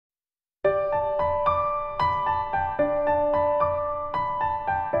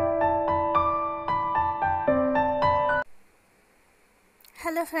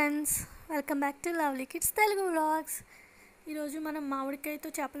Hello friends, welcome back to lovely kids Telugu vlogs. ఈరోజు మనం మామిడికాయతో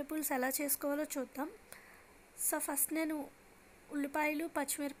చేపల పులుసు ఎలా చేసుకోవాలో చూద్దాం. సో ఫస్ట్ నేను ఉల్లిపాయలు,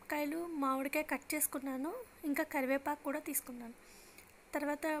 పచ్చిమిరపకాయలు, మామిడికాయ కట్ చేసుకున్నాను. ఇంకా కరివేపాకు కూడా తీసుకున్నాను.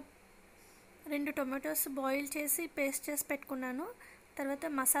 తర్వాత 2 టొమాటోస్ బాయిల్ చేసి పేస్ట్ చేసి పెట్టుకున్నాను. తర్వాత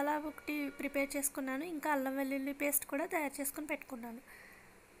మసాలా ఒకటి ప్రిపేర్ చేసుకున్నాను. ఇంకా అల్లం వెల్లుల్లి పేస్ట్ కూడా తయారు చేసుకొని పెట్టుకున్నాను.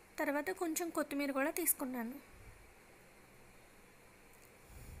 తర్వాత కొంచెం కొత్తిమీర కూడా తీసుకున్నాను.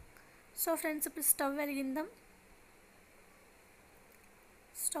 సో ఫ్రెండ్స్, ఇప్పుడు స్టవ్ వెలిగిందాం.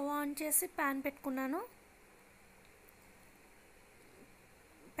 స్టవ్ ఆన్ చేసి ప్యాన్ పెట్టుకున్నాను.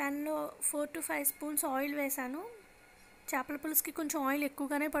 ప్యాన్లో 4 to 5 స్పూన్స్ ఆయిల్ వేసాను. చేపల పులుసుకి కొంచెం ఆయిల్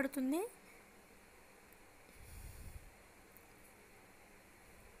ఎక్కువగానే పడుతుంది.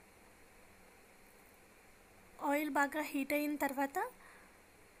 ఆయిల్ బాగా హీట్ అయిన తర్వాత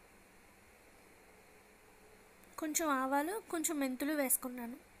కొంచెం ఆవాలు, కొంచెం మెంతులు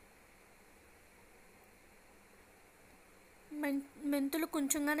వేసుకున్నాను. మెంతులు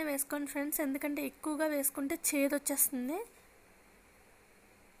కొంచెంగానే వేసుకోండి ఫ్రెండ్స్, ఎందుకంటే ఎక్కువగా వేసుకుంటే చేదు వచ్చేస్తుంది.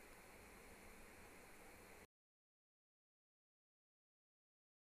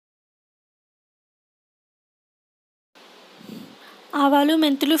 ఆవాలు,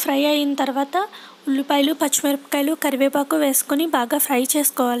 మెంతులు ఫ్రై అయిన తర్వాత ఉల్లిపాయలు, పచ్చిమిరపకాయలు, కరివేపాకు వేసుకొని బాగా ఫ్రై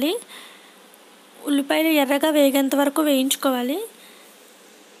చేసుకోవాలి. ఉల్లిపాయలు ఎర్రగా వేగేంత వరకు వేయించుకోవాలి.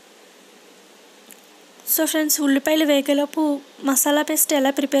 సో ఫ్రెండ్స్, ఉల్లిపాయలు వేగేలోపు మసాలా పేస్ట్ ఎలా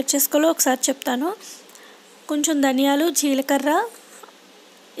ప్రిపేర్ చేసుకోవాలో ఒకసారి చెప్తాను. కొంచెం ధనియాలు, జీలకర్ర,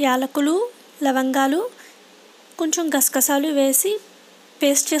 యాలకులు, లవంగాలు, కొంచెం గసగసాలు వేసి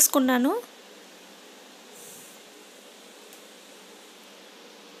పేస్ట్ చేసుకున్నాను.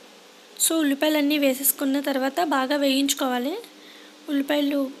 సో ఉల్లిపాయలన్నీ వేసేసుకున్న తర్వాత బాగా వేయించుకోవాలి.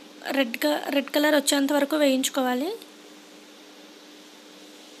 ఉల్లిపాయలు రెడ్ కలర్ వచ్చేంత వరకు వేయించుకోవాలి.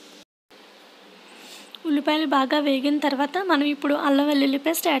 ఉల్లిపాయలు బాగా వేగిన తర్వాత మనం ఇప్పుడు అల్లం వెల్లుల్లి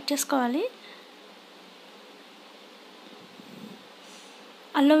పేస్ట్ యాడ్ చేసుకోవాలి.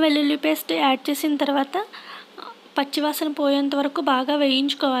 అల్లం వెల్లుల్లి పేస్ట్ యాడ్ చేసిన తర్వాత పచ్చివాసన పోయేంత వరకు బాగా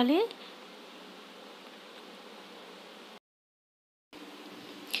వేయించుకోవాలి.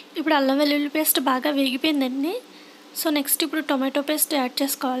 ఇప్పుడు అల్లం వెల్లుల్లి పేస్ట్ బాగా వేగిపోయిందండి. సో నెక్స్ట్ ఇప్పుడు టొమాటో పేస్ట్ యాడ్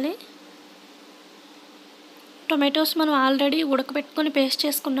చేసుకోవాలి. టొమాటోస్ మనం ఆల్రెడీ ఉడకబెట్టుకొని పేస్ట్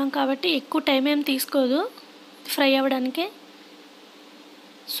చేసుకున్నాం కాబట్టి ఎక్కువ టైం ఏం తీసుకోదు ఫ్రై అవ్వడానికి.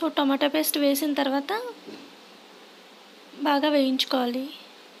 సో టొమాటో పేస్ట్ వేసిన తర్వాత బాగా వేయించుకోవాలి.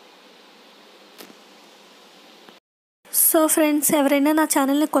 సో ఫ్రెండ్స్, ఎవరైనా నా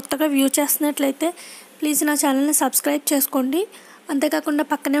ఛానల్ని కొత్తగా వ్యూ చేస్తున్నట్లయితే ప్లీజ్ నా ఛానల్ని సబ్స్క్రైబ్ చేసుకోండి. అంతేకాకుండా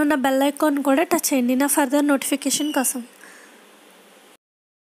పక్కనే ఉన్న బెల్ ఐకాన్ కూడా టచ్ చేయండి నా ఫర్దర్ నోటిఫికేషన్ కోసం.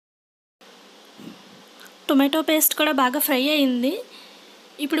 టొమాటో పేస్ట్ కూడా బాగా ఫ్రై అయింది.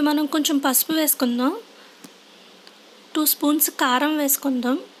 ఇప్పుడు మనం కొంచెం పసుపు వేసుకుందాం. 2 స్పూన్స్ కారం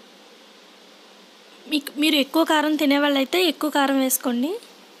వేసుకుందాం. మీరు ఎక్కువ కారం తినేవాళ్ళైతే ఎక్కువ కారం వేసుకోండి.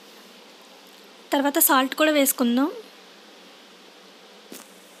 తర్వాత సాల్ట్ కూడా వేసుకుందాం.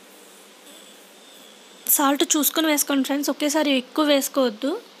 సాల్ట్ చూసుకొని వేసుకోండి ఫ్రెండ్స్, ఒకేసారి ఎక్కువ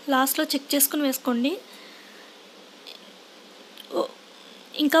వేసుకోవద్దు. లాస్ట్లో చెక్ చేసుకుని వేసుకోండి.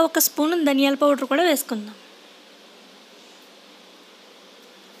 ఇంకా 1 స్పూన్ ధనియాల పౌడర్ కూడా వేసుకుందాం.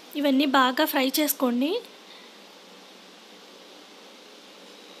 ఇవన్నీ బాగా ఫ్రై చేసుకోండి.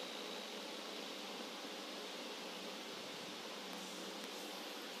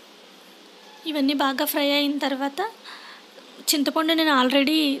 ఇవన్నీ బాగా ఫ్రై అయిన తర్వాత చింతపండు నేను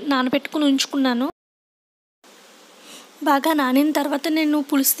ఆల్రెడీ నానబెట్టుకుని ఉంచుకున్నాను. బాగా నానిన తర్వాత నేను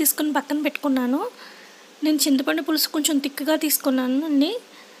పులుసు తీసుకుని పక్కన పెట్టుకున్నాను. నేను చింతపండు పులుసు కొంచెం తిక్కుగా తీసుకున్నాను అండి.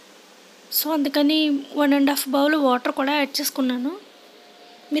 సో అందుకని 1.5 బౌల్ వాటర్ కూడా యాడ్ చేసుకున్నాను.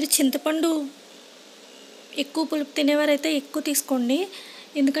 మీరు చింతపండు ఎక్కువ పులుపు తినేవారైతే ఎక్కువ తీసుకోండి,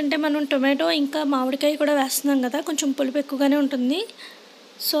 ఎందుకంటే మనం టొమాటో ఇంకా మామిడికాయ కూడా వేస్తున్నాం కదా, కొంచెం పులుపు ఎక్కువగానే ఉంటుంది.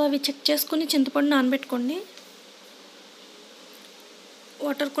 సో అవి చెక్ చేసుకుని చింతపండు నానబెట్టుకోండి.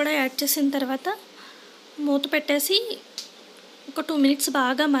 వాటర్ కూడా యాడ్ చేసిన తర్వాత మూత పెట్టేసి ఒక 2 minutes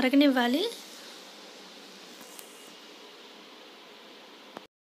బాగా మరగనివ్వాలి.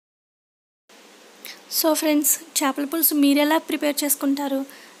 సో ఫ్రెండ్స్, చేపల పులుసు మీరు ఎలా ప్రిపేర్ చేసుకుంటారు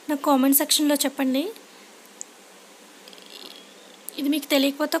నాకు కామెంట్ సెక్షన్లో చెప్పండి. ఇది మీకు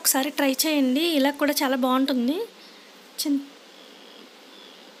తెలియకపోతే ఒకసారి ట్రై చేయండి, ఇలా కూడా చాలా బాగుంటుంది.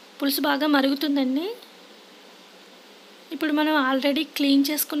 పులుసు బాగా మరుగుతుందండి. ఇప్పుడు మనం ఆల్రెడీ క్లీన్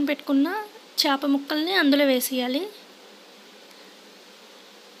చేసుకుని పెట్టుకున్న చేప ముక్కల్ని అందులో వేసేయాలి.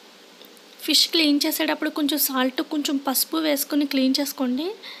 ఫిష్ క్లీన్ చేసేటప్పుడు కొంచెం సాల్ట్, కొంచెం పసుపు వేసుకుని క్లీన్ చేసుకోండి,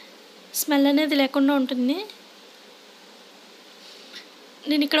 స్మెల్ అనేది లేకుండా ఉంటుంది.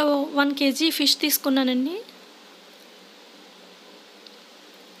 నేను ఇక్కడ 1 kg ఫిష్ తీసుకున్నానండి.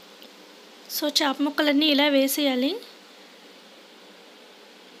 సో చేప ముక్కలన్నీ ఇలా వేసేయాలి.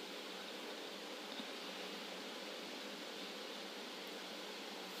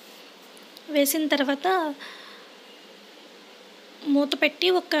 వేసిన తర్వాత మూత పెట్టి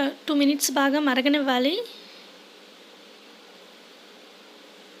ఒక 2 minutes బాగా మరగనివ్వాలి.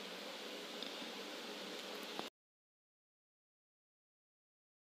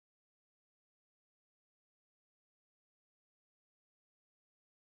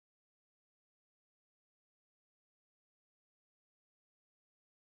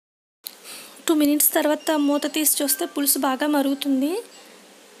 టూ మినిట్స్ తర్వాత మూత తీసి చూస్తే పులుసు బాగా మరుగుతుంది.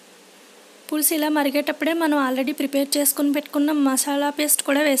 పులుసు ఇలా మరిగేటప్పుడే మనం ఆల్రెడీ ప్రిపేర్ చేసుకుని పెట్టుకున్న మసాలా పేస్ట్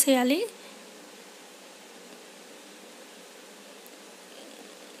కూడా వేసేయాలి.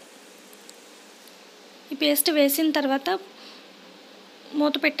 ఈ పేస్ట్ వేసిన తర్వాత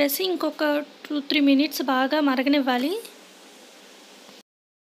మూత పెట్టేసి ఇంకొక 2-3 minutes బాగా మరగనివ్వాలి.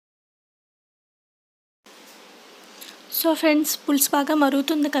 సో ఫ్రెండ్స్, పులుసు బాగా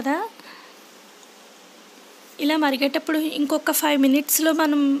మరుగుతుంది కదా. ఇలా మరిగేటప్పుడు ఇంకొక 5 minutesలో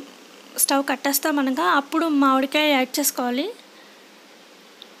మనం స్టవ్ కట్టేస్తామనగా అప్పుడు మామిడికాయ యాడ్ చేసుకోవాలి.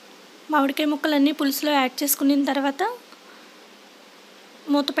 మామిడికాయ ముక్కలన్నీ పులుసులో యాడ్ చేసుకున్న తర్వాత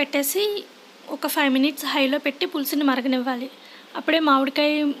మూత పెట్టేసి ఒక 5 minutes హైలో పెట్టి పులుసుని మరగనివ్వాలి. అప్పుడే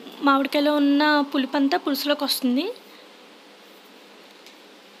మామిడికాయలో ఉన్న పులుపంతా పులుసులోకి వస్తుంది.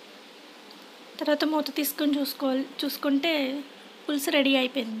 తర్వాత మూత తీసుకొని చూసుకుంటే పులుసు రెడీ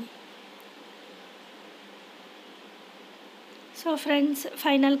అయిపోయింది. సో ఫ్రెండ్స్,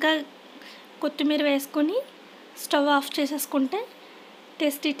 ఫైనల్గా కొత్తిమీర వేసుకొని స్టవ్ ఆఫ్ చేసేసుకుంటే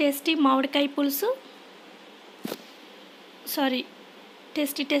టేస్టీ మామిడికాయ పులుసు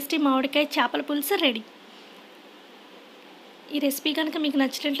టేస్టీ మామిడికాయ చేపల పులుసు రెడీ. ఈ రెసిపీ కనుక మీకు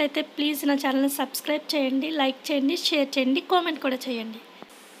నచ్చినట్లయితే ప్లీజ్ నా ఛానల్ని సబ్స్క్రైబ్ చేయండి, లైక్ చేయండి, షేర్ చేయండి, కామెంట్ కూడా చేయండి.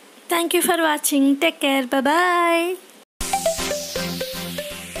 Thank you for watching. Take care. Bye.